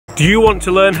Do you want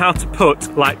to learn how to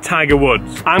putt like Tiger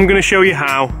Woods? I'm going to show you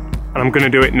how, and I'm going to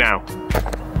do it now.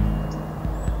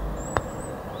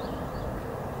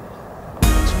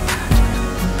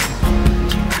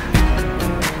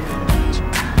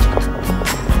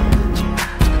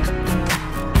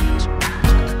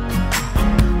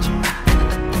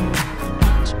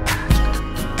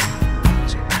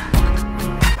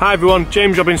 Hi everyone,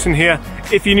 James Robinson here.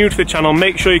 If you're new to the channel,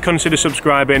 make sure you consider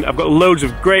subscribing. I've got loads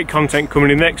of great content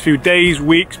coming in the next few days,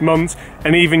 weeks, months,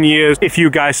 and even years if you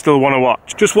guys still want to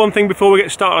watch. Just one thing before we get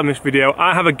started on this video,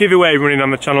 I have a giveaway running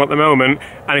on the channel at the moment,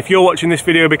 and if you're watching this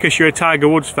video because you're a Tiger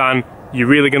Woods fan, you're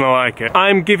really going to like it.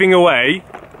 I'm giving away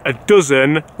a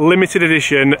dozen limited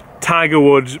edition Tiger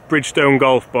Woods Bridgestone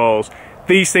golf balls.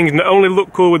 These things not only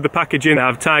look cool with the packaging, they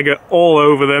have Tiger all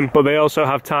over them, but they also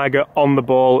have Tiger on the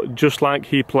ball just like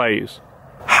he plays.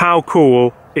 How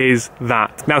cool is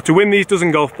that? Now, to win these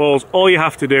dozen golf balls, all you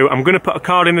have to do, I'm going to put a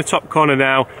card in the top corner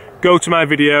now, go to my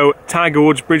video, Tiger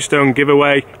Woods Bridgestone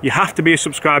giveaway. You have to be a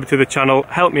subscriber to the channel,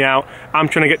 help me out. I'm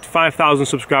trying to get to 5,000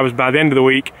 subscribers by the end of the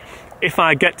week. If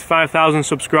I get to 5,000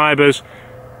 subscribers,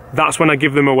 that's when I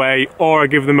give them away, or I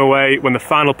give them away when the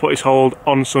final putt is held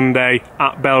on Sunday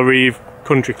at Belrive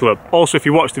Country Club. Also, if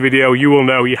you watch the video, you will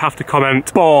know you have to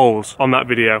comment balls on that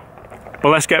video. But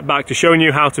let's get back to showing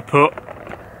you how to putt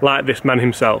like this man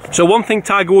himself. So one thing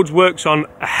Tiger Woods works on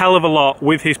a hell of a lot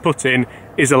with his putting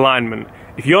is alignment.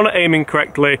 If you're not aiming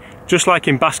correctly, just like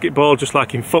in basketball, just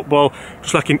like in football,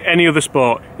 just like in any other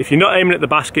sport, if you're not aiming at the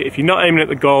basket, if you're not aiming at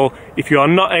the goal, if you are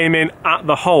not aiming at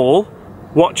the hole,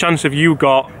 what chance have you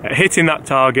got at hitting that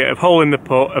target, of holding the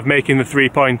putt, of making the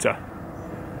three-pointer?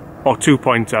 Or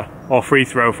two-pointer, or free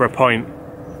throw for a point?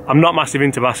 I'm not massive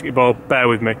into basketball, bear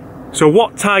with me. So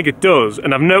what Tiger does,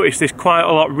 and I've noticed this quite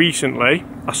a lot recently,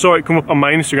 I saw it come up on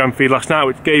my Instagram feed last night,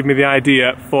 which gave me the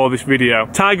idea for this video.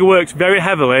 Tiger works very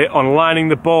heavily on lining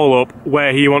the ball up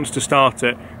where he wants to start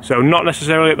it. So not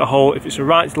necessarily at the hole. If it's a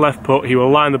right to left putt, he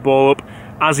will line the ball up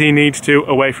as he needs to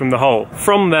away from the hole.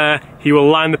 From there, he will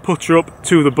line the putter up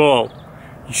to the ball.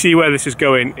 You see where this is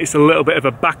going? It's a little bit of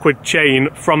a backward chain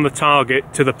from the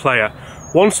target to the player.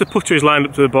 Once the putter is lined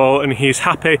up to the ball and he is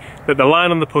happy that the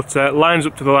line on the putter lines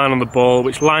up to the line on the ball,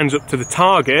 which lines up to the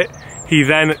target, he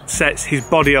then sets his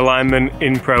body alignment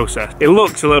in process. It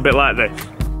looks a little bit like this.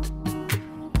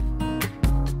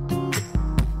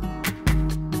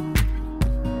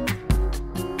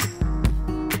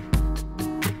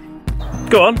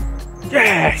 Go on.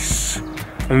 Yes!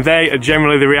 And they are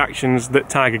generally the reactions that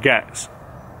Tiger gets.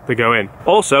 They go in.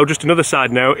 Also, just another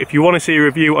side note, if you want to see a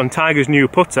review on Tiger's new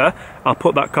putter, I'll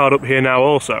put that card up here now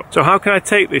also. So how can I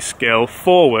take this skill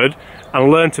forward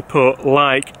and learn to putt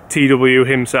like TW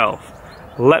himself?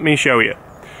 Let me show you.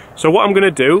 So what I'm going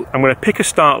to do, I'm going to pick a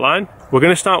start line. We're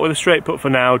going to start with a straight putt for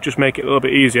now, just make it a little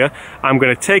bit easier. I'm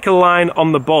going to take a line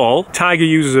on the ball. Tiger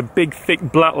uses a big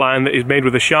thick black line that is made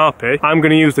with a Sharpie. I'm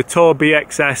going to use the Tour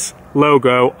BXS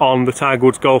logo on the Tiger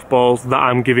Woods golf balls that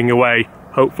I'm giving away,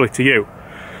 hopefully to you.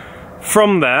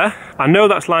 From there, I know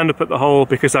that's lined up at the hole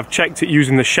because I've checked it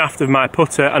using the shaft of my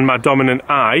putter and my dominant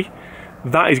eye.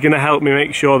 That is going to help me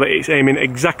make sure that it's aiming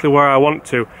exactly where I want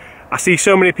to. I see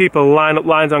so many people line up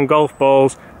lines on golf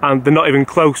balls and they're not even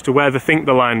close to where they think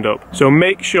they're lined up. So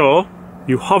make sure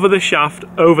you hover the shaft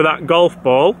over that golf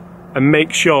ball and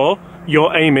make sure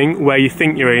you're aiming where you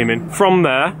think you're aiming. From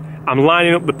there, I'm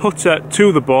lining up the putter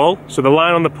to the ball, so the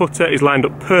line on the putter is lined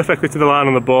up perfectly to the line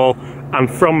on the ball, and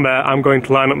from there I'm going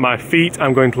to line up my feet,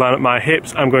 I'm going to line up my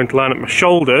hips, I'm going to line up my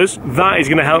shoulders. That is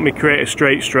going to help me create a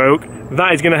straight stroke,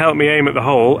 that is going to help me aim at the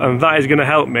hole, and that is going to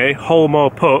help me hole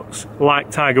more putts like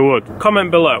Tiger Woods.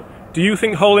 Comment below, do you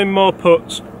think holing more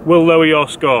putts will lower your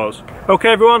scores? Okay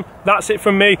everyone, that's it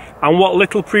from me, and what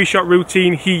little pre-shot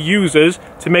routine he uses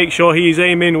to make sure he is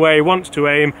aiming where he wants to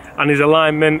aim and his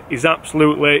alignment is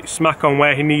absolutely smack on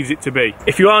where he needs it to be.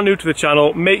 If you are new to the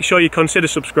channel, make sure you consider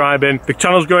subscribing. The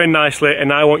channel's growing nicely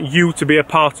and I want you to be a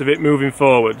part of it moving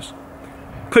forwards.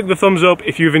 Click the thumbs up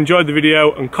if you've enjoyed the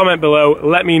video and comment below,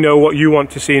 let me know what you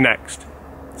want to see next.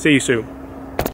 See you soon.